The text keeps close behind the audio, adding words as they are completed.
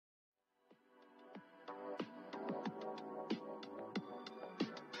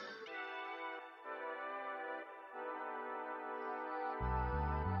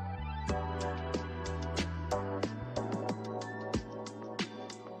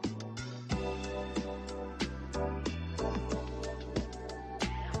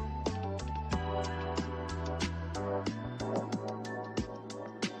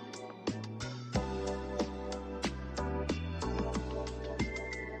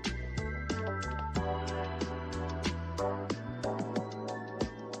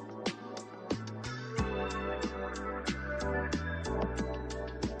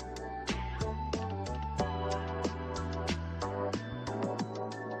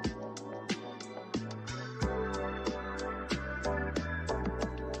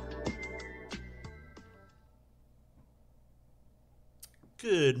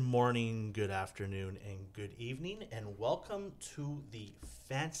Good morning, good afternoon, and good evening, and welcome to the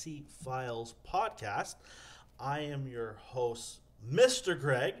Fancy Files podcast. I am your host, Mr.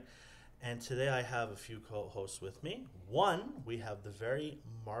 Greg, and today I have a few co-hosts with me. One, we have the very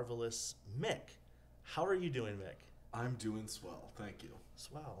marvelous Mick. How are you doing, Mick? I'm doing swell, thank you.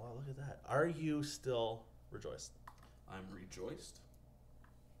 Wow, look at that. Are you still rejoiced? I'm rejoiced.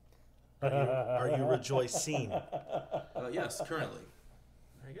 Are you rejoicing? Yes, currently.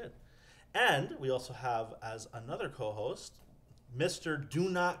 Very good. And we also have as another co-host, Mr. Do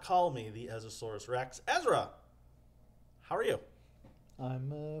Not Call Me, the Ezosaurus Rex, Ezra. How are you?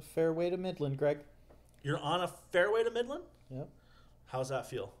 I'm a fair way to Midland, Greg. You're on a fairway to Midland? Yep. How's that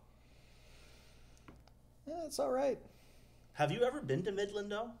feel? Yeah, it's all right. Have you ever been to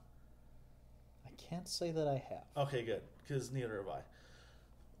Midland, though? I can't say that I have. Okay, good, because neither have I.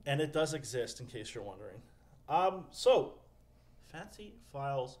 And it does exist, in case you're wondering. So, Fancy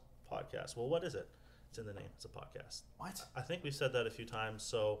Files Podcast. Well, what is it? It's in the name. It's a podcast. What? I think we've said that a few times,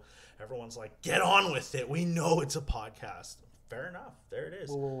 so everyone's like, get on with it. We know it's a podcast. Fair enough. There it is.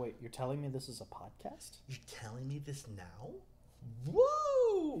 Wait. You're telling me this is a podcast? You're telling me this now?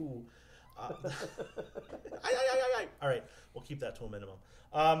 Woo! All right, we'll keep that to a minimum.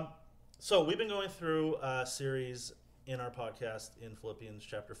 So we've been going through a series in our podcast in Philippians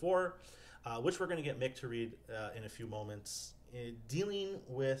chapter 4, which we're going to get Mick to read in a few moments, dealing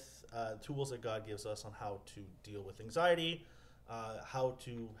with tools that God gives us on how to deal with anxiety, how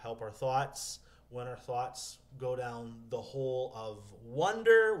to help our thoughts when our thoughts go down the hole of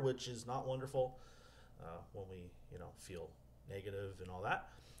wonder, which is not wonderful, when we feel negative and all that.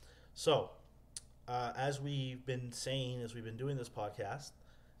 So, as we've been saying, as we've been doing this podcast,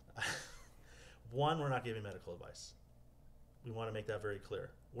 one, we're not giving medical advice. We want to make that very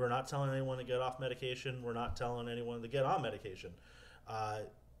clear. We're not telling anyone to get off medication. We're not telling anyone to get on medication.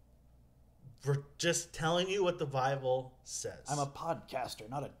 We're just telling you what the Bible says. I'm a podcaster,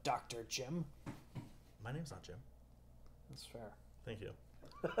 not a doctor, Jim. My name's not Jim. That's fair. Thank you.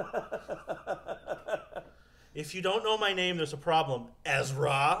 If you don't know my name, there's a problem,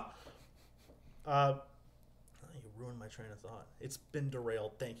 Ezra. You ruined my train of thought. It's been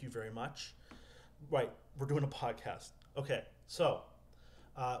derailed. Thank you very much. Right, we're doing a podcast. Okay, so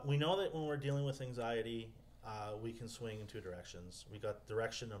we know that when we're dealing with anxiety, we can swing in two directions. We got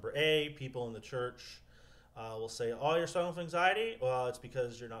direction number A, people in the church will say, oh, you're struggling with anxiety? Well, it's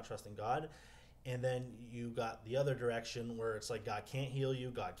because you're not trusting God. And then you got the other direction where it's like, God can't heal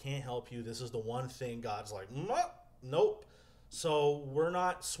you, God can't help you. This is the one thing God's like, nope. So we're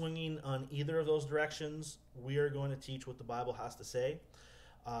not swinging on either of those directions. We are going to teach what the Bible has to say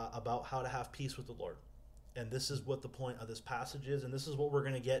about how to have peace with the Lord. And this is what the point of this passage is, and this is what we're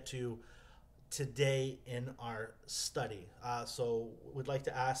going to get to today in our study. So we'd like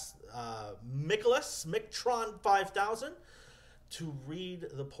to ask Mictron 5000, to read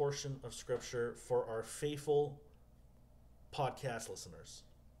the portion of Scripture for our faithful podcast listeners.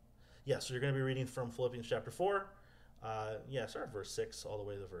 So you're going to be reading from Philippians chapter 4. Start at verse 6 all the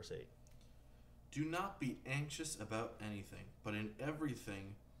way to verse 8. Do not be anxious about anything, but in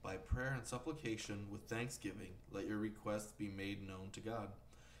everything, by prayer and supplication with thanksgiving, let your requests be made known to God.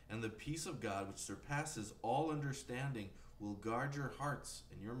 And the peace of God, which surpasses all understanding, will guard your hearts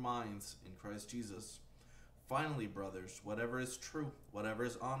and your minds in Christ Jesus. Finally, brothers, whatever is true, whatever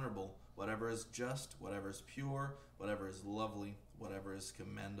is honorable, whatever is just, whatever is pure, whatever is lovely, whatever is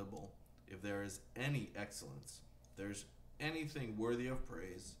commendable, if there is any excellence, if there's anything worthy of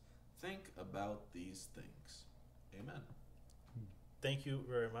praise, think about these things. Amen. Thank you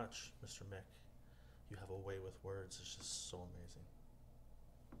very much, Mr. Mick. You have a way with words. It's just so amazing.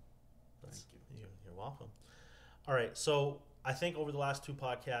 Thank you. You're welcome. All right, so I think over the last two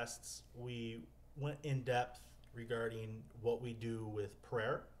podcasts, we went in depth regarding what we do with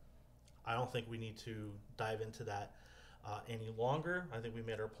prayer. I don't think we need to dive into that any longer. I think we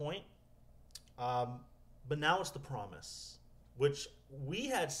made our point. But now it's the promise, which we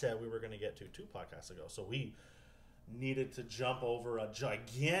had said we were going to get to 2 podcasts ago. So we needed to jump over a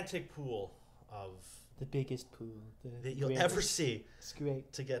gigantic pool of The biggest pool that you'll ever see It's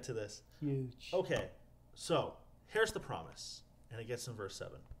great. to get to this. Huge. Okay, so here's the promise, and it gets in verse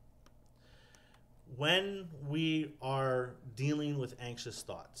 7. When we are dealing with anxious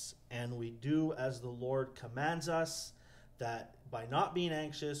thoughts, and we do as the Lord commands us, that by not being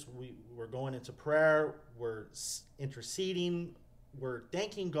anxious, we're going into prayer, we're interceding, we're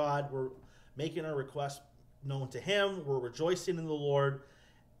thanking God, we're making our requests known to Him, we're rejoicing in the Lord.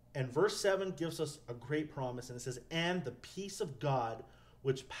 And verse 7 gives us a great promise, and it says, and the peace of God,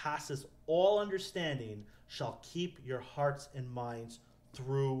 which passes all understanding, shall keep your hearts and minds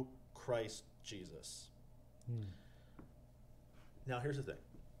through Christ Jesus. Now, here's the thing.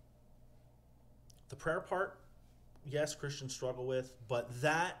 The prayer part, yes, Christians struggle with, but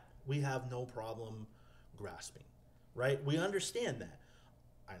that we have no problem grasping, right? We understand that.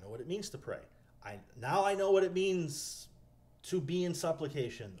 I know what it means to pray. Now I know what it means to be in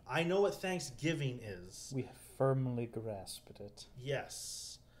supplication. I know what thanksgiving is. We have firmly grasped it.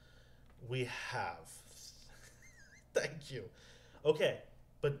 Yes, we have. Thank you. Okay,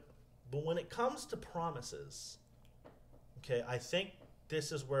 but when it comes to promises, okay, I think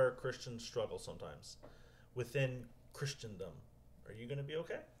this is where Christians struggle sometimes within Christendom. Are you going to be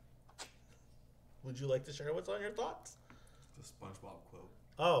okay? Would you like to share what's on your thoughts? The SpongeBob quote.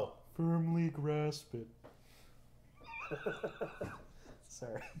 Oh, Firmly grasp it.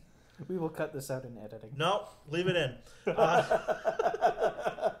 Sorry. We will cut this out in editing. no, leave it in.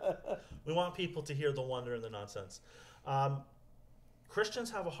 We want people to hear the wonder and the nonsense.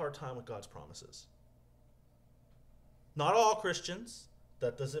 Christians have a hard time with God's promises. Not all Christians.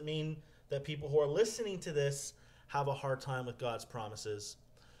 That doesn't mean that people who are listening to this have a hard time with God's promises.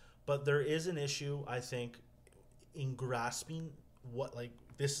 But there is an issue, I think, in grasping what, like,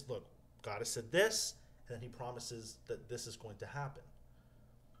 this, look, God has said this, and then he promises that this is going to happen.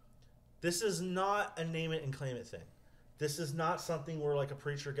 This is not a name it and claim it thing. This is not something where, like, a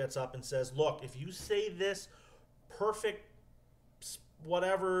preacher gets up and says, look, if you say this perfect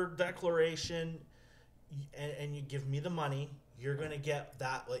whatever declaration and you give me the money, you're going to get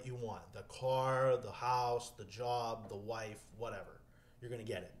that what you want. The car, the house, the job, the wife, whatever. You're going to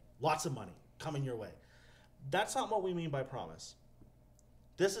get it. Lots of money coming your way. That's not what we mean by promise.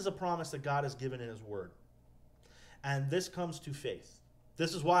 This is a promise that God has given in his word. And this comes to faith.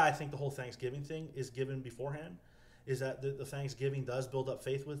 This is why I think the whole Thanksgiving thing is given beforehand, is that the Thanksgiving does build up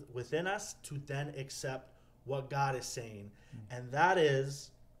faith within us to then accept what God is saying. And that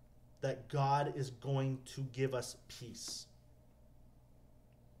is that God is going to give us peace.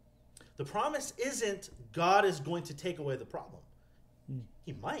 The promise isn't God is going to take away the problem.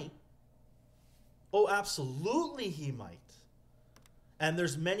 He might. Oh, absolutely he might. And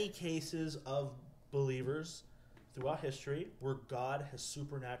there's many cases of believers throughout history where God has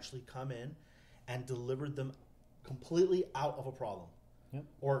supernaturally come in and delivered them completely out of a problem. Yep.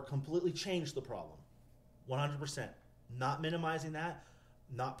 Or completely changed the problem. 100%. Not minimizing that.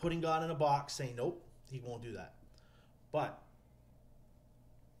 Not putting God in a box saying, nope, he won't do that. But,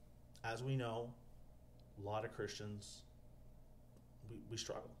 as we know, a lot of Christians, we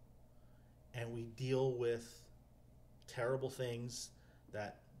struggle. And we deal with terrible things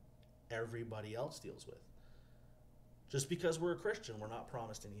that everybody else deals with. Just because we're a Christian, we're not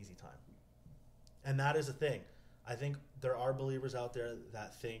promised an easy time. And that is a thing. I think there are believers out there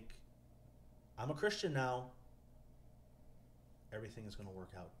that think, I'm a Christian now. Everything is going to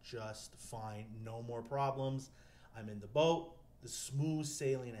work out just fine. No more problems. I'm in the boat. The smooth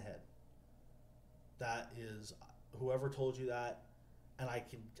sailing ahead. That is, whoever told you that, and I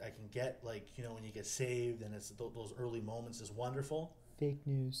can get, like, you know, when you get saved and it's those early moments is wonderful. Fake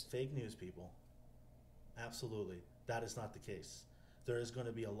news. Fake news, people. Absolutely. That is not the case. There is going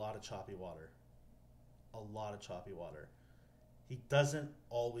to be a lot of choppy water. A lot of choppy water. He doesn't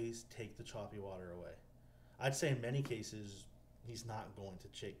always take the choppy water away. I'd say in many cases, he's not going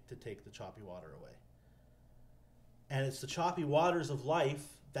to take the choppy water away. And it's the choppy waters of life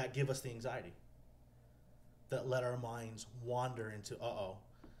that give us the anxiety. That let our minds wander into,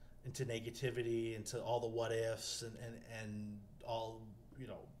 into negativity, into all the what ifs and all, you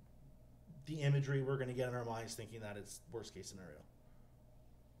know, the imagery we're going to get in our minds thinking that it's worst case scenario.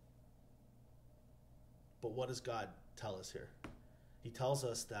 But what does God tell us here? He tells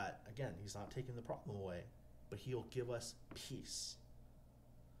us that, again, he's not taking the problem away, but he'll give us peace.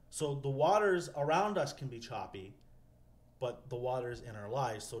 So the waters around us can be choppy, but the waters in our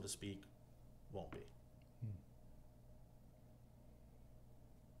lives, so to speak, won't be.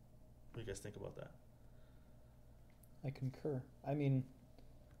 What do you guys think about that? I concur. I mean,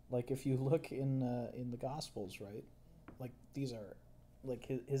 like, if you look in the Gospels, right? Like, these are, like,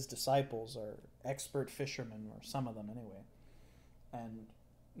 his disciples are expert fishermen, or some of them anyway. And,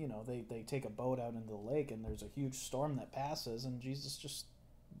 you know, they take a boat out into the lake, and there's a huge storm that passes, and Jesus just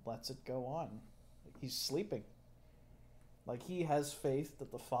lets it go on. Like, he's sleeping. Like, he has faith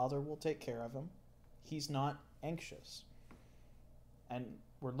that the Father will take care of him. He's not anxious. And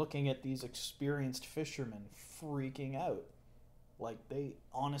we're looking at these experienced fishermen freaking out. Like, they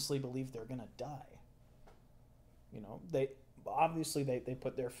honestly believe they're going to die. You know, they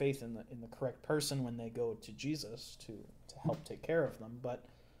put their faith in the correct person when they go to Jesus to help take care of them. But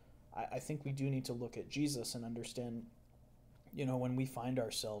I think we do need to look at Jesus and understand when we find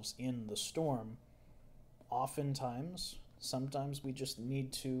ourselves in the storm, sometimes we just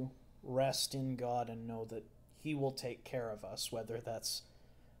need to rest in God and know that He will take care of us, whether that's,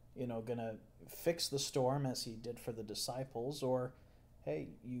 gonna fix the storm as He did for the disciples, or, hey,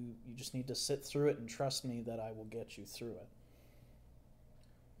 you just need to sit through it and trust me that I will get you through it.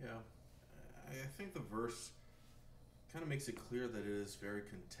 Yeah. I think the verse kind of makes it clear that it is very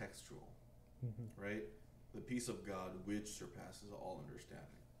contextual, right? The peace of God which surpasses all understanding.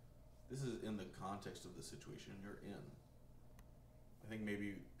 This is in the context of the situation you're in. I think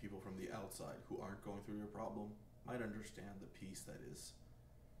maybe people from the outside who aren't going through your problem might understand the peace that is,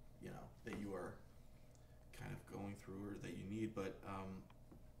 that you are kind of going through or that you need. But I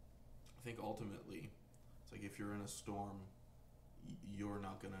think ultimately, it's like if you're in a storm, you're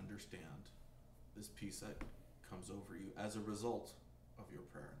not going to understand this peace that comes over you as a result of your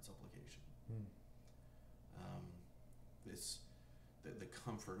prayer and supplication. The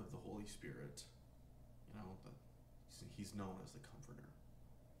comfort of the Holy Spirit, He's known as the Comforter.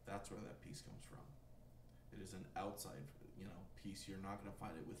 That's where that peace comes from. It is an outside, peace. You're not going to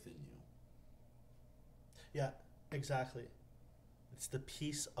find it within you. Yeah, exactly. It's the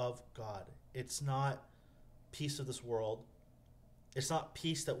peace of God. It's not peace of this world. It's not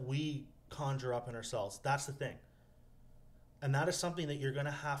peace that we conjure up in ourselves. That's the thing. And that is something that you're going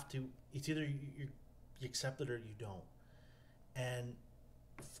to have to, it's either you accept it or you don't. And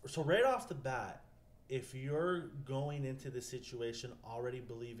so right off the bat, if you're going into this situation already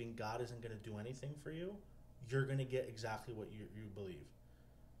believing God isn't going to do anything for you, you're going to get exactly what you believe.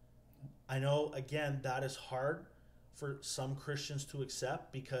 I know, again, that is hard for some Christians to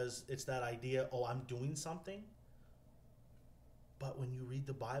accept because it's that idea, I'm doing something. But when you read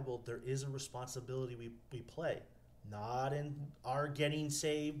the Bible, there is a responsibility we play. Not in our getting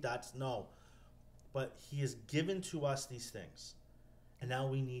saved, no. But He has given to us these things. And now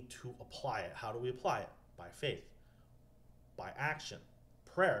we need to apply it. How do we apply it? By faith. By action.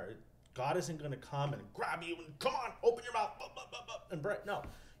 Prayer. God isn't going to come and grab you and, come on, open your mouth, and pray. No.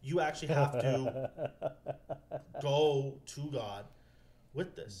 You actually have to go to God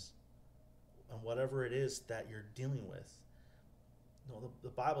with this. And whatever it is that you're dealing with. No, the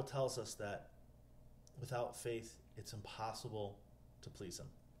Bible tells us that without faith, it's impossible to please Him.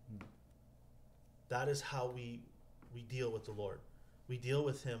 That is how we deal with the Lord. We deal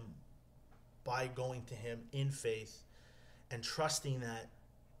with Him by going to Him in faith and trusting that,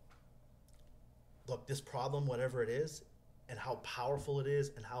 look, this problem, whatever it is, and how powerful it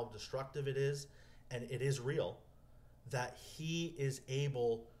is and how destructive it is, and it is real, that He is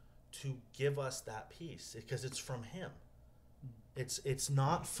able to give us that peace because it's from Him. It's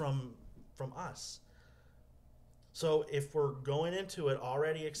not from us. So if we're going into it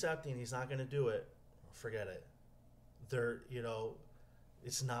already accepting He's not going to do it, forget it.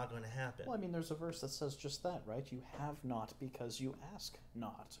 It's not going to happen. Well, there's a verse that says just that, right? You have not because you ask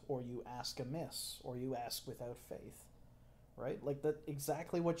not, or you ask amiss, or you ask without faith, right? Like that,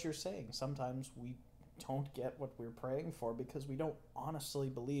 exactly what you're saying. Sometimes we don't get what we're praying for because we don't honestly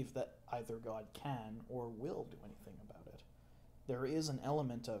believe that either God can or will do anything about it. There is an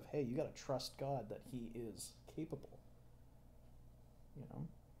element of, hey, you got to trust God that He is capable.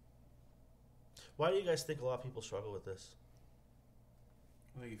 Why do you guys think a lot of people struggle with this?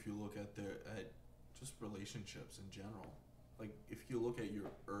 I think if you look at just relationships in general, like if you look at your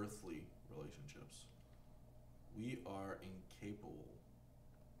earthly relationships, we are incapable,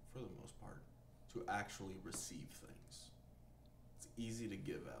 for the most part, to actually receive things. It's easy to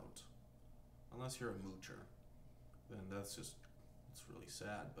give out. Unless you're a moocher, then it's really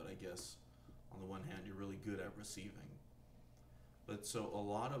sad, but I guess on the one hand, you're really good at receiving. But so a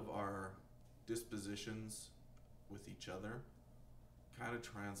lot of our dispositions with each other kind of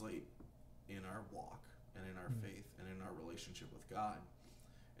translate in our walk and in our faith and in our relationship with God.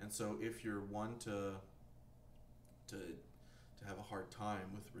 And so if you're one to have a hard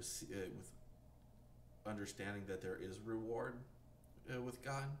time with understanding that there is reward with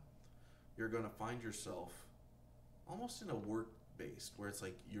God, you're going to find yourself almost in a work-based where it's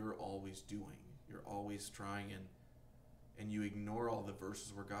like you're always doing, you're always trying, and you ignore all the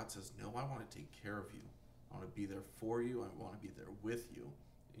verses where God says, no, I want to take care of you. I want to be there for you. I want to be there with you.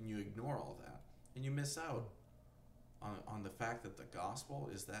 And you ignore all that. And you miss out on the fact that the gospel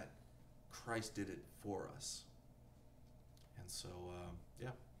is that Christ did it for us. And so,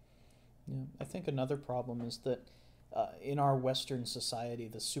 yeah. I think another problem is that in our Western society,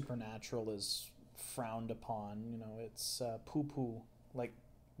 the supernatural is frowned upon. It's poo-poo. Like,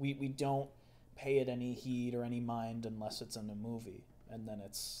 we don't pay it any heed or any mind unless it's in a movie. And then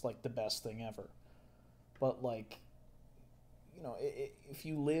it's like the best thing ever. But if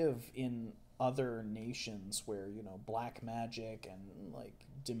you live in other nations where, black magic and like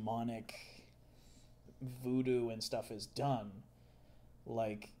demonic voodoo and stuff is done,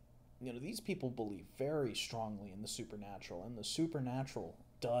 like, these people believe very strongly in the supernatural, and the supernatural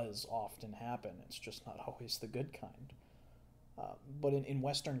does often happen. It's just not always the good kind. But in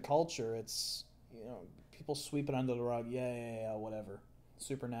Western culture, it's, people sweep it under the rug. Yeah, whatever.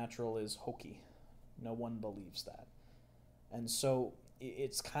 Supernatural is hokey. No one believes that. And so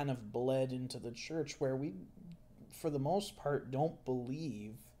it's kind of bled into the church where we, for the most part, don't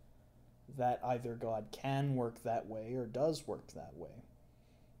believe that either God can work that way or does work that way.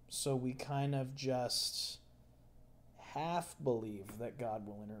 So we kind of just half believe that God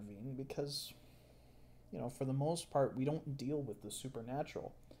will intervene because, for the most part, we don't deal with the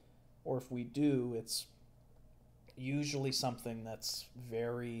supernatural. Or if we do, it's usually something that's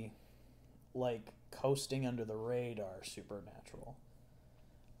very, like, coasting under the radar supernatural.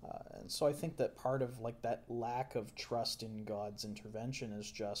 And so I think that part of, like, that lack of trust in God's intervention is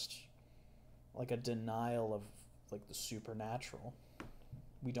just, like, a denial of, like, the supernatural.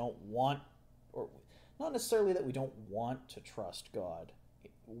 We don't want, or not necessarily that we don't want to trust God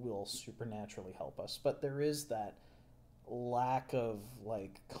will supernaturally help us, but there is that lack of,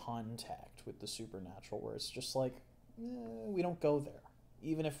 like, contact with the supernatural where it's just like, we don't go there.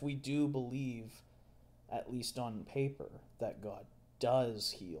 Even if we do believe, at least on paper, that God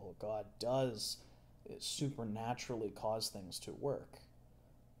does heal, God does supernaturally cause things to work,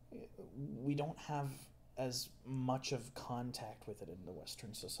 we don't have as much of contact with it in the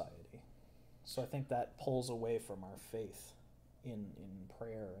Western society. So I think that pulls away from our faith in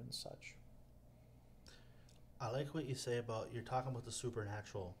prayer and such. I like what you say about, you're talking about the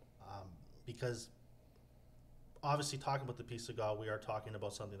supernatural, because obviously talking about the peace of God, we are talking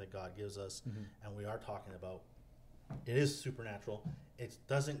about something that God gives us, and we are talking about, it is supernatural. It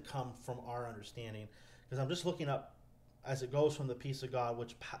doesn't come from our understanding, because I'm just looking up as it goes from the peace of God,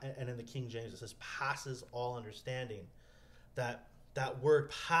 which, and in the King James it says passes all understanding. That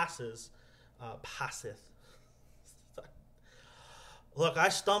word passes, passeth. Look, I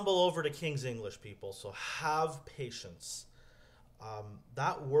stumble over to King's English, people, so have patience.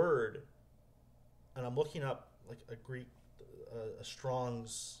 That word, and I'm looking up like a Greek, a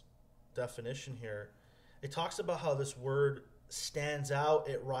Strong's definition here. It talks about how this word stands out,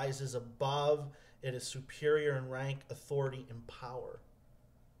 it rises above, it is superior in rank, authority, and power.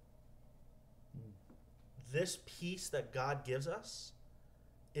 This peace that God gives us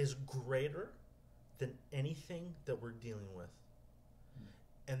is greater than anything that we're dealing with.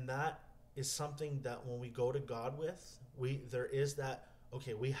 And that is something that when we go to God with, there is that,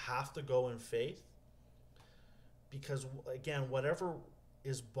 okay, we have to go in faith, because, again, whatever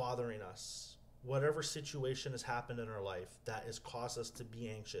is bothering us, whatever situation has happened in our life that has caused us to be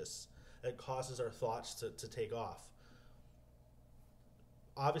anxious, that causes our thoughts to take off.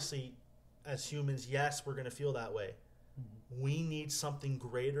 Obviously, as humans, yes, we're going to feel that way. Mm-hmm. We need something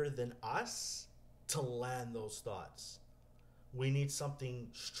greater than us to land those thoughts. We need something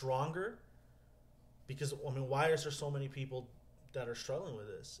stronger, because, why is there so many people that are struggling with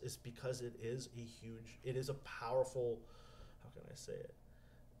this? It's because it is a powerful, how can I say it?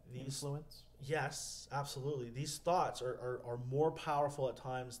 Influence? Yes, absolutely. These thoughts are more powerful at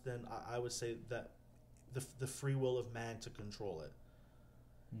times than I would say that the free will of man to control it.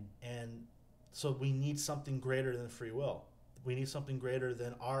 And so we need something greater than free will. We need something greater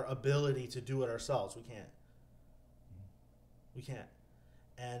than our ability to do it ourselves. We can't. We can't.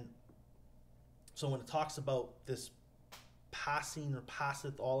 And so when it talks about this passing or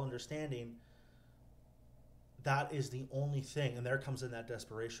passeth all understanding, that is the only thing, and there comes in that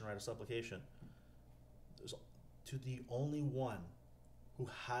desperation, right, of supplication. To the only one who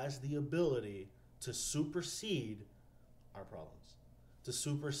has the ability to supersede our problems, to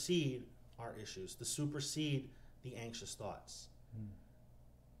supersede our issues, to supersede the anxious thoughts.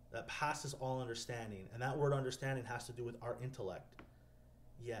 That passes all understanding. And that word understanding has to do with our intellect.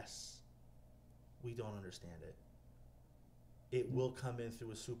 Yes, we don't understand it. It will come in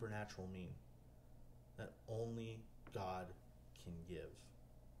through a supernatural mean that only God can give.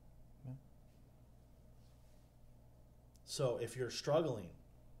 Yeah. So if you're struggling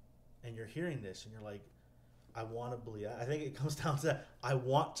and you're hearing this and you're like, I want to believe, I think it comes down to that. I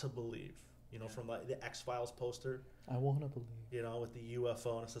want to believe, from the X-Files poster. I want to believe. With the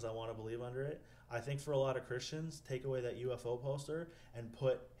UFO, and it says, I want to believe under it. I think for a lot of Christians, take away that UFO poster and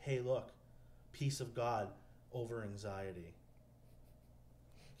put, hey, look, peace of God over anxiety.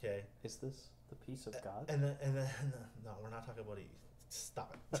 Okay? Is this the peace of God? And then no, we're not talking about it.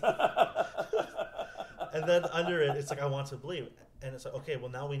 Stop it. And then under it, it's like, I want to believe. And it's like, okay,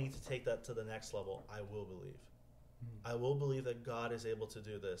 well, now we need to take that to the next level. I will believe. I will believe that God is able to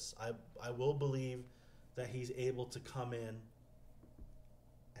do this. I will believe that he's able to come in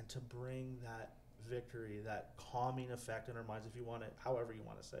and to bring that victory, that calming effect in our minds, if you want it, however you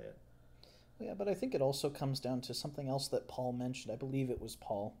want to say it. Yeah, but I think it also comes down to something else that Paul mentioned. I believe it was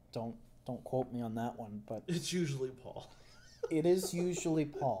Paul. Don't quote me on that one, but It's usually Paul. it is usually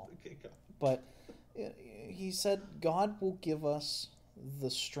Paul. Okay, go. But he said God will give us the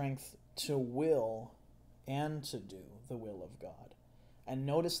strength to will and to do the will of God. And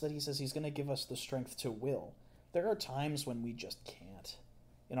notice that he says he's going to give us the strength to will. There are times when we just can't.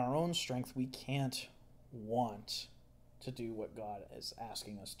 In our own strength, we can't want to do what God is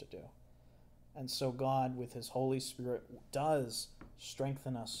asking us to do. And so God, with his Holy Spirit, does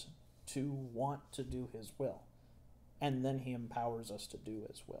strengthen us to want to do his will. And then he empowers us to do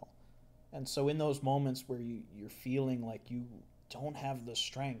his will. And so in those moments where you're feeling like you don't have the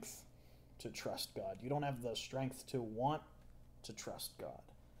strength to trust God, you don't have the strength to want to trust God,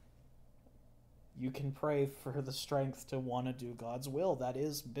 you can pray for the strength to want to do God's will. That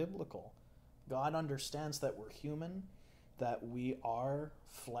is biblical. God understands that we're human, that we are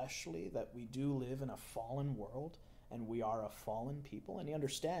fleshly, that we do live in a fallen world, and we are a fallen people. And he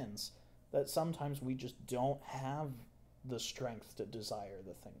understands that sometimes we just don't have the strength to desire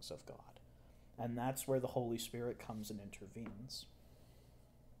the things of God. And that's where the Holy Spirit comes and intervenes.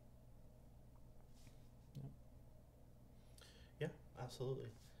 Yeah, absolutely.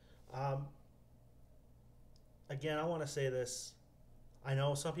 Again, I want to say this. I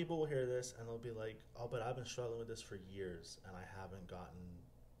know some people will hear this and they'll be like, oh, but I've been struggling with this for years and I haven't gotten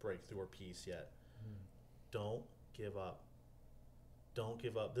breakthrough or peace yet. Don't give up. Don't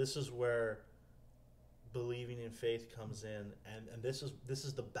give up. This is where believing in faith comes in, and this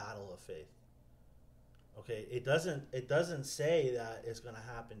is the battle of faith. Okay, it doesn't say that it's going to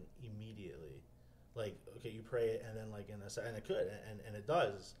happen immediately. Like, okay, you pray it and then like and it could and it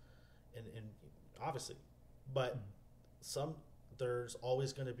does, and obviously, but there's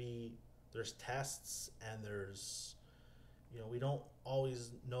always going to be tests, and there's, we don't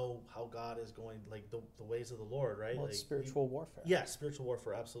always know how God is going, like the ways of the Lord, right? Well, like, it's spiritual warfare. Yeah, spiritual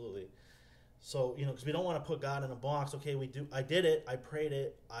warfare, absolutely. So, because we don't want to put God in a box. Okay, I did it, I prayed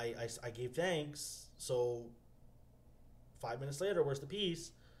it, I gave thanks. So 5 minutes later, where's the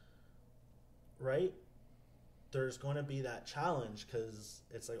peace? Right? There's going to be that challenge because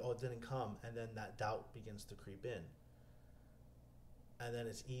it's like, oh, it didn't come. And then that doubt begins to creep in. And then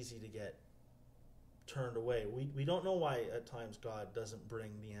it's easy to get turned away. We don't know why at times God doesn't bring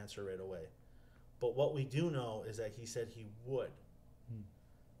the answer right away. But what we do know is that he said he would.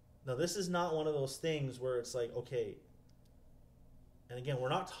 Now, this is not one of those things where it's like, okay, and again, we're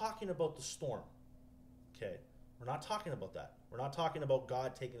not talking about the storm, okay? We're not talking about that. We're not talking about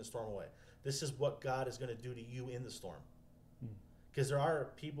God taking the storm away. This is what God is going to do to you in the storm. Because there are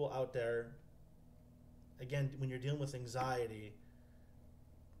people out there, again, when you're dealing with anxiety,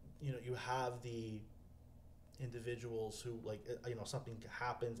 you have the individuals who, like, something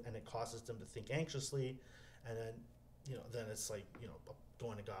happens and it causes them to think anxiously, and then, then it's like,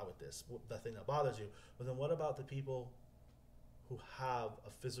 going to God with this, the thing that bothers you. But then what about the people who have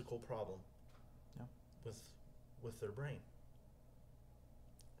a physical problem with their brain,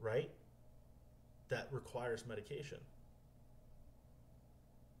 right? That requires medication.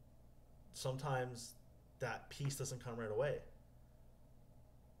 Sometimes that peace doesn't come right away.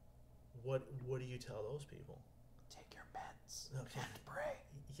 What do you tell those people? Take your meds and pray.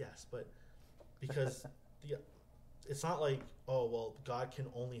 Yes, but because it's not like, oh, well, God can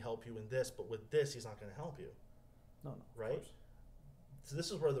only help you in this, but with this, he's not going to help you. No, right? So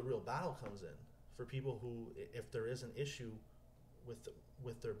this is where the real battle comes in for people who, if there is an issue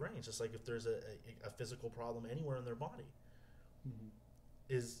with their brains, just like if there's a physical problem anywhere in their body,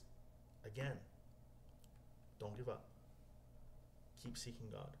 is, again, don't give up. Keep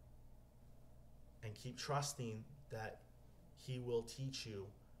seeking God. And keep trusting that he will teach you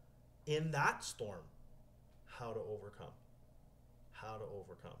in that storm how to overcome.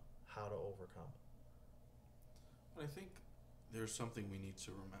 But I think there's something we need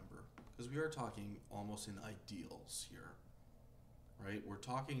to remember, because we are talking almost in ideals here, right? We're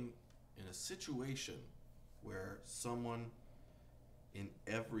talking in a situation where someone in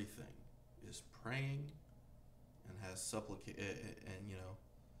everything is praying and has I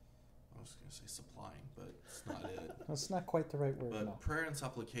was going to say supplying, but it's not it. That's not quite the right word. But no. prayer and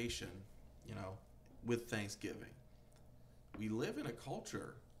supplication, with thanksgiving. We live in a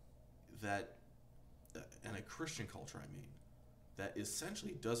culture and a Christian culture, that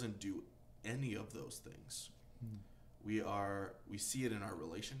essentially doesn't do any of those things. Hmm. We see it in our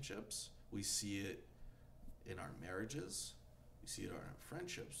relationships. We see it in our marriages. We see it in our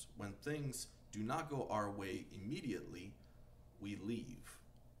friendships. When things do not go our way immediately, we leave.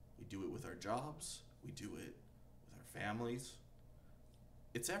 We do it with our jobs. We do it with our families.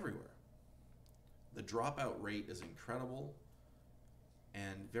 It's everywhere. The dropout rate is incredible.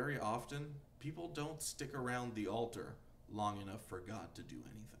 And very often, people don't stick around the altar long enough for God to do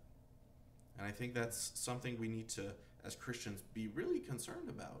anything. And I think that's something we need to, as Christians, be really concerned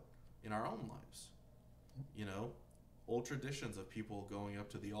about in our own lives. You know, old traditions of people going up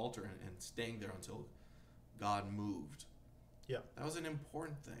to the altar and staying there until God moved. Yeah. That was an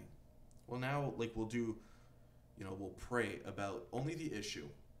important thing. Well, now, like, we'll pray about only the issue,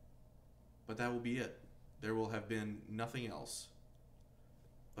 but that will be it. There will have been nothing else.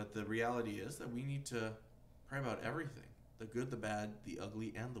 But the reality is that we need to pray about everything. The good, the bad, the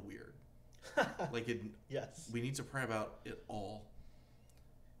ugly, and the weird. Yes. We need to pray about it all.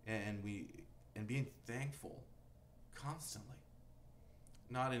 And being thankful constantly.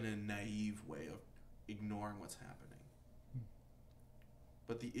 Not in a naive way of ignoring what's happening.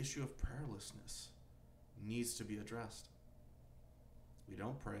 But the issue of prayerlessness needs to be addressed. We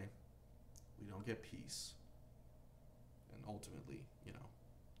don't pray. We don't get peace. And ultimately,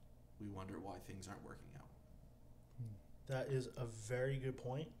 we wonder why things aren't working out. That is a very good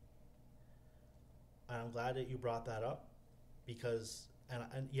point. And I'm glad that you brought that up because,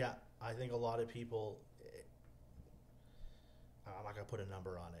 and yeah, I think a lot of people, I'm not going to put a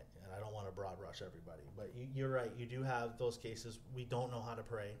number on it, and I don't want to broad brush everybody, but you're right. You do have those cases. We don't know how to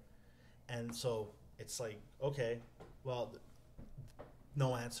pray. And so it's like, okay, well,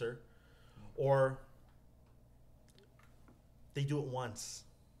 no answer. Or they do it once.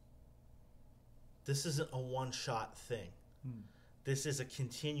 This isn't a one-shot thing. This is a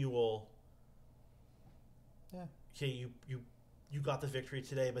continual. Yeah. Okay, you got the victory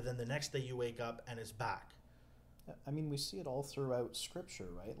today, but then the next day you wake up and it's back. I mean, we see it all throughout Scripture,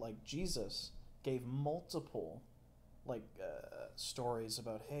 right? Like Jesus gave multiple, stories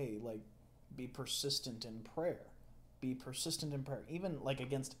about, hey, be persistent in prayer. Be persistent in prayer. Even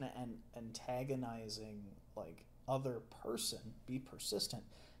against an antagonizing other person. Be persistent.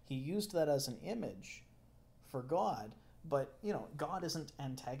 He used that as an image for God, but God isn't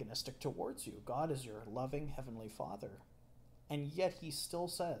antagonistic towards you. God is your loving Heavenly Father. And yet he still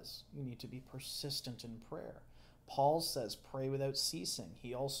says you need to be persistent in prayer. Paul says pray without ceasing.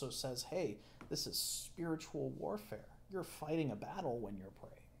 He also says, hey, this is spiritual warfare. You're fighting a battle when you're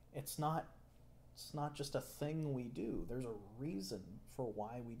praying. It's not just a thing we do. There's a reason for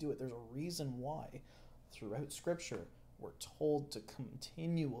why we do it. There's a reason why throughout Scripture we're told to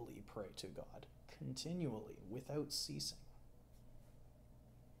continually pray to God. Continually, without ceasing.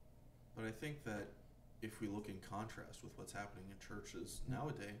 But I think that if we look in contrast with what's happening in churches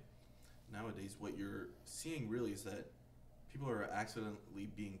nowadays, what you're seeing really is that people are accidentally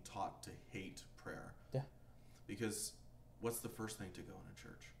being taught to hate prayer. Yeah. Because what's the first thing to go in a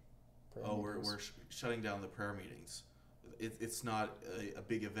church? Prayer meetings. We're shutting down the prayer meetings. It's not a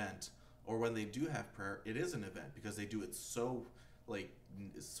big event. Or when they do have prayer, it is an event because they do it so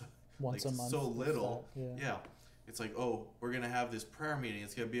once a month. So little. Yeah. It's like, oh, we're going to have this prayer meeting.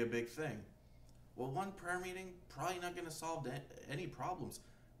 It's going to be a big thing. Well, one prayer meeting probably not going to solve any problems.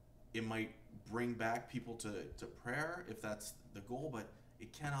 It might bring back people to prayer if that's the goal, but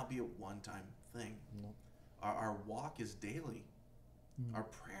it cannot be a one-time thing. No. Our walk is daily. Our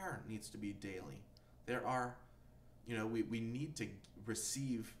prayer needs to be daily. There are, we need to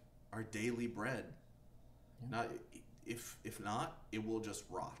receive our daily bread. Yeah. Not if not, it will just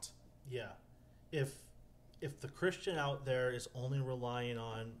rot. Yeah. If the Christian out there is only relying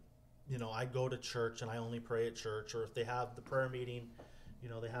on, I go to church and I only pray at church, or if they have the prayer meeting,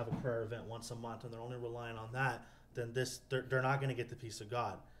 they have a prayer event once a month and they're only relying on that, then they're not going to get the peace of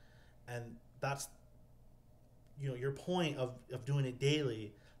God. And that's, your point of doing it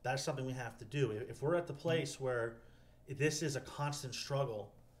daily, that's something we have to do. If we're at the place where this is a constant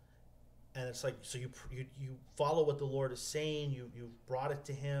struggle, and it's like, so you follow what the Lord is saying, you brought it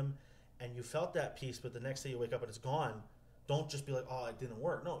to Him, and you felt that peace, but the next day you wake up and it's gone. Don't just be like, oh, it didn't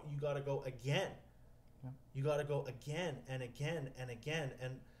work. No, you got to go again. Yeah. You got to go again and again and again.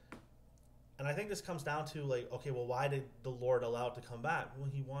 And I think this comes down to okay, well, why did the Lord allow it to come back? Well,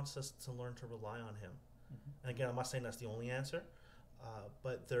 He wants us to learn to rely on Him. Mm-hmm. And again, I'm not saying that's the only answer,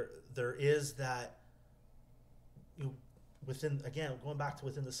 but there is that, within, again, going back to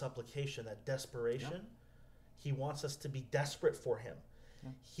within the supplication, that desperation. Yep. He wants us to be desperate for Him. Yeah.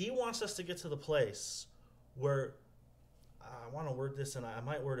 He wants us to get to the place where I want to word this, and I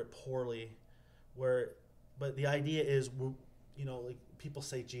might word it poorly, but the idea is, like people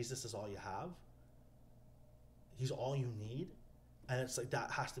say Jesus is all you have. He's all you need. And it's like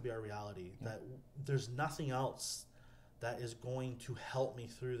that has to be our reality, that there's nothing else that is going to help me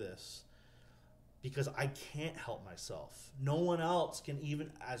through this, because I can't help myself. No one else can, even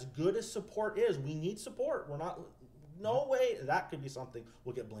as good as support is. We need support. We're not, no way that could be something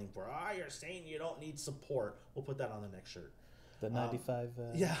we'll get blamed for. You're saying you don't need support. We'll put that on the next shirt. The 95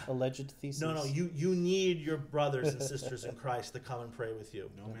 alleged thesis. No, you need your brothers and sisters in Christ to come and pray with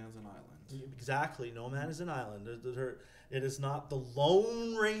you. No man's an island. Exactly. No man is an island. It is not the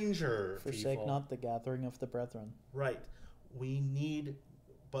Lone Ranger. Forsake people. not the gathering of the brethren. Right. We need,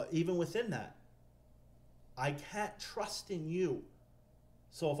 but even within that, I can't trust in you.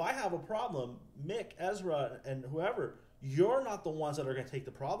 So if I have a problem, Mick, Ezra, and whoever, you're not the ones that are going to take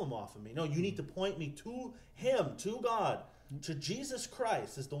the problem off of me. No, you need to point me to Him, to God, to Jesus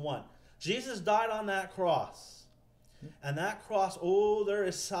Christ is the one. Jesus died on that cross. And that cross, there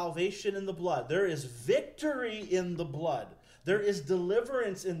is salvation in the blood. There is victory in the blood. There is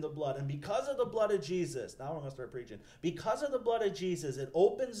deliverance in the blood. And because of the blood of Jesus, now I'm going to start preaching. Because of the blood of Jesus, it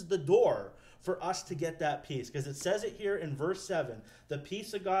opens the door for us to get that peace. Because it says it here in verse 7, the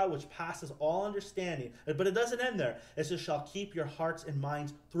peace of God which passes all understanding. But it doesn't end there. It says, shall keep your hearts and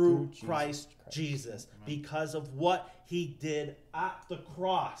minds through Christ Jesus. Because of what He did at the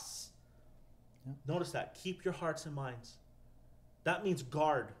cross. Yep. Notice that. Keep your hearts and minds. That means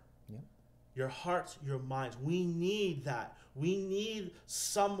guard. Yep. Your hearts, your minds. We need that. We need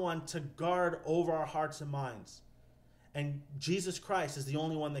someone to guard over our hearts and minds. And Jesus Christ is the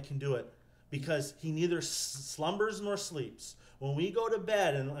only one that can do it, because He neither slumbers nor sleeps. When we go to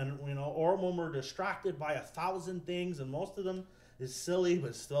bed or when we're distracted by 1,000 things, and most of them is silly,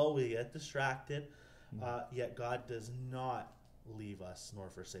 but still we get distracted, yet God does not leave us nor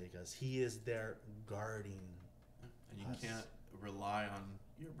forsake us. He is there guarding and you can't rely on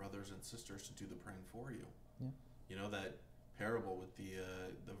your brothers and sisters to do the praying for you. Yeah. You know that parable with the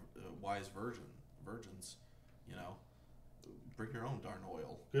wise virgins, bring your own darn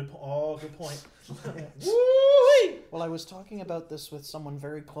oil. Good point. Well, I was talking about this with someone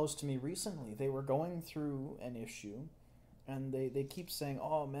very close to me recently. They were going through an issue, and they keep saying,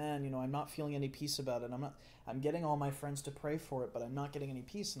 oh man, I'm not feeling any peace about it. I'm getting all my friends to pray for it, but I'm not getting any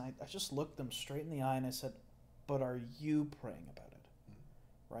peace. And I just looked them straight in the eye and I said, but are you praying about it?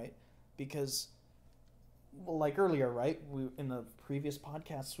 Right? Because, like earlier, right? In the previous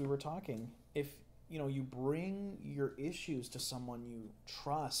podcasts we were talking, if you bring your issues to someone you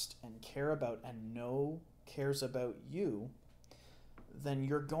trust and care about and know cares about you, then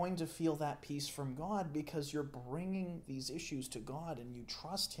you're going to feel that peace from God, because you're bringing these issues to God and you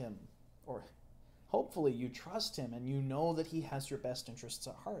trust Him, or hopefully you trust Him and you know that He has your best interests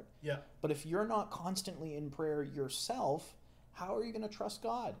at heart. Yeah. But if you're not constantly in prayer yourself, how are you going to trust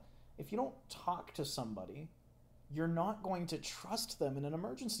God? If you don't talk to somebody, you're not going to trust them in an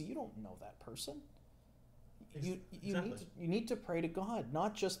emergency. You don't know that person. You need to pray to God,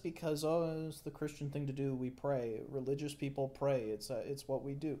 not just because it's the Christian thing to do. We pray. Religious people pray. It's what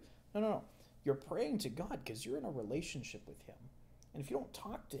we do. No. You're praying to God because you're in a relationship with Him, and if you don't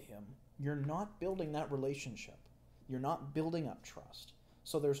talk to Him, you're not building that relationship. You're not building up trust.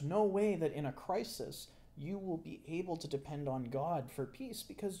 So there's no way that in a crisis you will be able to depend on God for peace,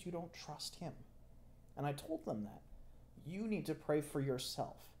 because you don't trust Him. And I told them that you need to pray for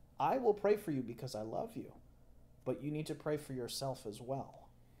yourself. I will pray for you because I love you. But you need to pray for yourself as well.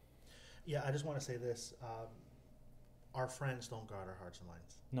 Yeah, I just want to say this. Our friends don't guard our hearts and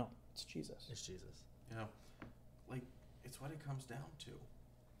minds. No, it's Jesus. It's Jesus. It's what it comes down to.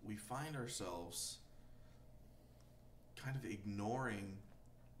 We find ourselves kind of ignoring,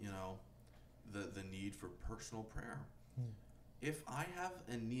 the need for personal prayer. If I have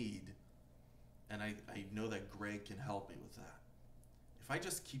a need, and I know that Greg can help me with that, if I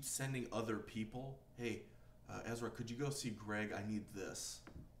just keep sending other people, hey, Ezra, could you go see Greg? I need this.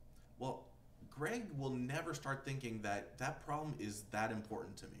 Well, Greg will never start thinking that problem is that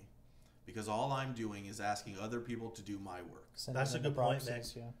important to me, because all I'm doing is asking other people to do my work. That's a good point,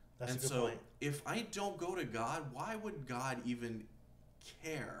 Max. Yeah. That's a good point. If I don't go to God, why would God even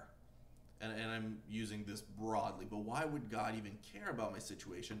care? And I'm using this broadly, but why would God even care about my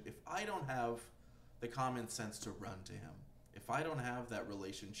situation if I don't have the common sense to run to Him? If I don't have that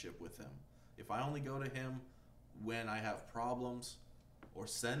relationship with Him? If I only go to Him when I have problems, or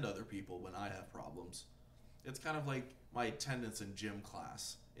send other people when I have problems? It's kind of like my attendance in gym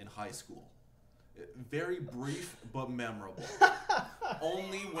class in high school. Very brief but memorable.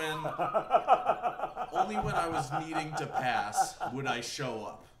 Only when only when I was needing to pass would I show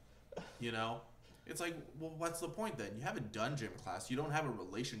up. You know, it's like, well, what's the point then? You haven't done gym class. You don't have a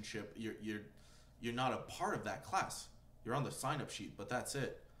relationship. You're not a part of that class. You're on the sign-up sheet, but that's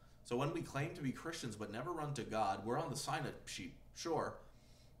it. So when we claim to be Christians but never run to God, we're on the sign-up sheet, sure,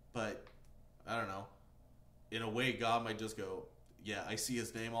 but I don't know. In a way, God might just go, yeah, I see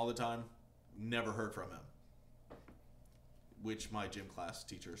his name all the time. Never heard from him. Which my gym class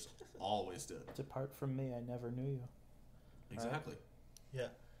teachers always did. Depart from me, I never knew you. Exactly. Yeah.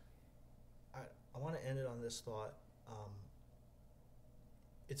 I want to end it on this thought.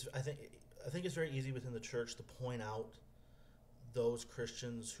 I think it's very easy within the church to point out those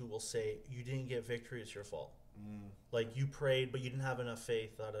Christians who will say, you didn't get victory, it's your fault. Like, you prayed, but you didn't have enough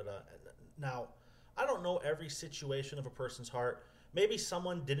faith, da-da-da. Now, I don't know every situation of a person's heart. Maybe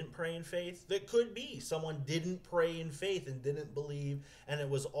someone didn't pray in faith. That could be. Someone didn't pray in faith and didn't believe, and it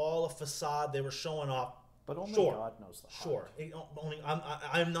was all a facade. They were showing off. But only Sure. God knows the Sure. heart.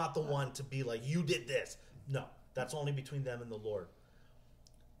 I'm not the one to be like, you did this. No, that's only between them and the Lord.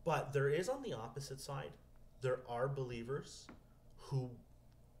 But there is, on the opposite side, there are believers who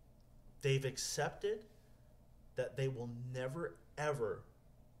they've accepted that they will never, ever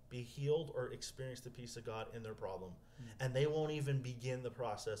be healed or experience the peace of God in their problem. And they won't even begin the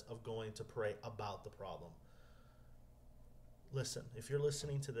process of going to pray about the problem. Listen, if you're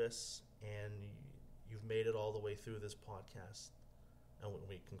listening to this and you've made it all the way through this podcast, and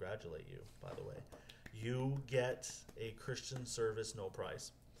we congratulate you, by the way, you get a Christian service no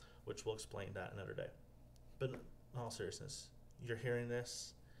price, which we'll explain that another day. But in all seriousness, you're hearing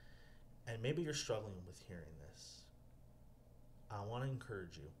this, and maybe you're struggling with hearing this. I want to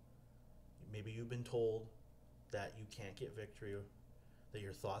encourage you. Maybe you've been told that you can't get victory, that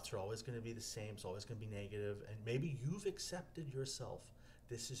your thoughts are always going to be the same, it's always going to be negative, and maybe you've accepted yourself.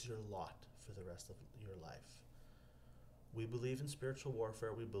 This is your lot for the rest of your life. We believe in spiritual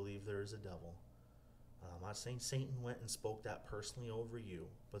warfare. We believe there is a devil. I'm not saying Satan went and spoke that personally over you,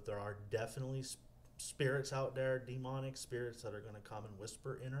 but there are definitely spirits out there, demonic spirits that are going to come and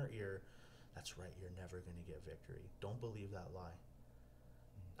whisper in our ear, that's right, you're never going to get victory. Don't believe that lie.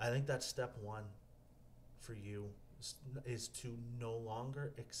 I think that's step one for you, is to no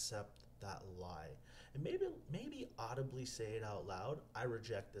longer accept that lie. And maybe audibly say it out loud. I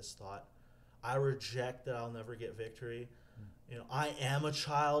reject this thought. I reject that I'll never get victory. You know, I am a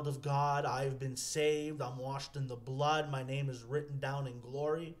child of God. I've been saved. I'm washed in the blood. My name is written down in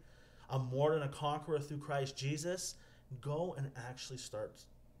glory. I'm more than a conqueror through Christ Jesus. Go and actually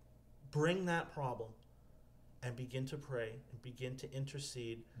bring that problem and begin to pray and begin to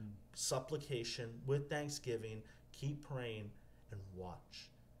intercede, supplication with thanksgiving. Keep praying and watch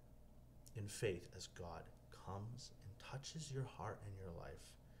in faith as God comes and touches your heart and your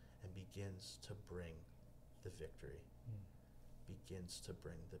life and begins to bring the victory, begins to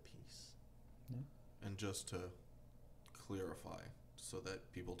bring the peace. And just to clarify, so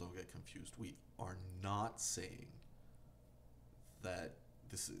that people don't get confused, we are not saying that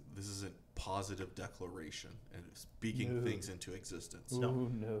this isn't positive declaration and speaking things into existence. No.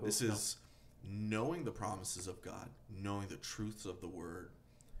 This is knowing the promises of God, knowing the truths of the Word,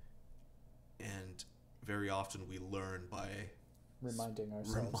 and very often we learn by reminding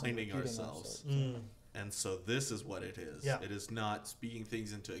ourselves. And so this is what it is. Yeah. It is not speaking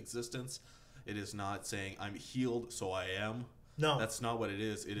things into existence. It is not saying I'm healed, so I am. No. That's not what it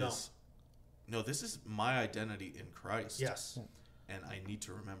is. It is, no, this is my identity in Christ. Yes. And I need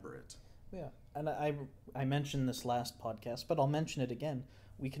to remember it. Yeah, and I mentioned this last podcast, but I'll mention it again.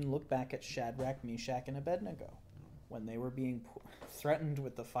 We can look back at Shadrach, Meshach, and Abednego. When they were being threatened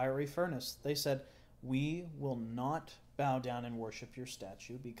with the fiery furnace, they said, we will not bow down and worship your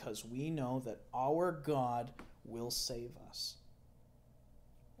statue because we know that our God will save us.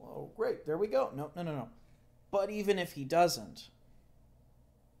 Well, great, there we go. No. But even if he doesn't,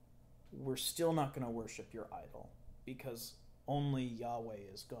 we're still not going to worship your idol because only Yahweh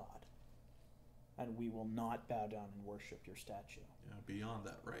is God. And we will not bow down and worship your statue. Yeah, beyond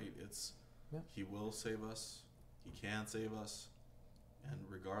that, right? It's He will save us. He can save us. And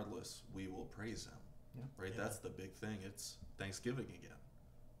regardless, we will praise him. Yeah. Right? Yeah. That's the big thing. It's Thanksgiving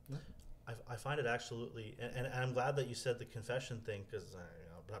again. I find it absolutely, and I'm glad that you said the confession thing, because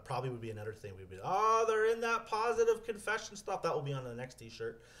that probably would be another thing. We'd be, they're in that positive confession stuff. That will be on the next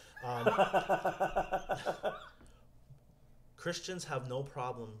T-shirt. Christians have no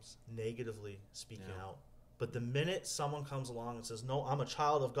problems negatively speaking out. But the minute someone comes along and says, no, I'm a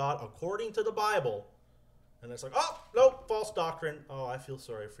child of God according to the Bible, and it's like, oh, nope, false doctrine. Oh, I feel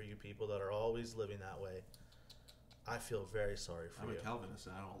sorry for you people that are always living that way. I feel very sorry for you. I'm a Calvinist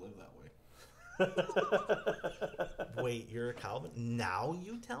and I don't live that way. Wait, you're a Calvin? Now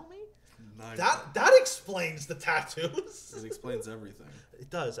you tell me? Nine- That explains the tattoos. It explains everything. It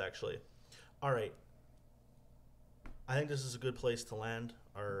does, actually. All right. I think this is a good place to land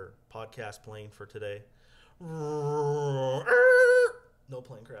our podcast plane for today. No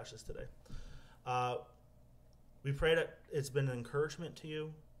plane crashes today. We pray that it's been an encouragement to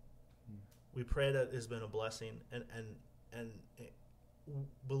you. We pray that it's been a blessing, and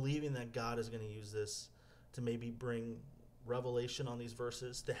believing that God is going to use this to maybe bring revelation on these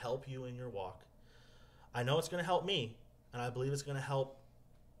verses to help you in your walk. I know it's going to help me, and I believe it's going to help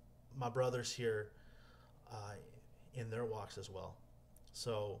my brothers here in their walks as well.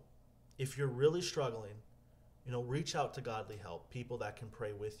 So if you're really struggling, reach out to godly help, people that can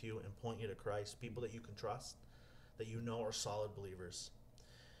pray with you and point you to Christ, people that you can trust, that you know are solid believers.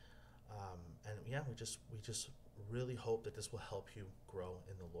 And yeah, we just really hope that this will help you grow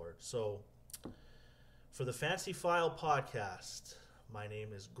in the Lord. So for the Fancy File podcast, my name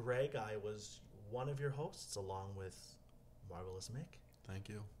is Greg. I was one of your hosts along with Marvelous Mick. Thank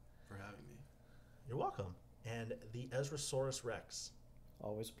you for having me. You're welcome. And the Ezrasaurus Rex.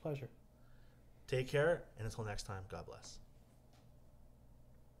 Always a pleasure. Take care, and until next time, God bless.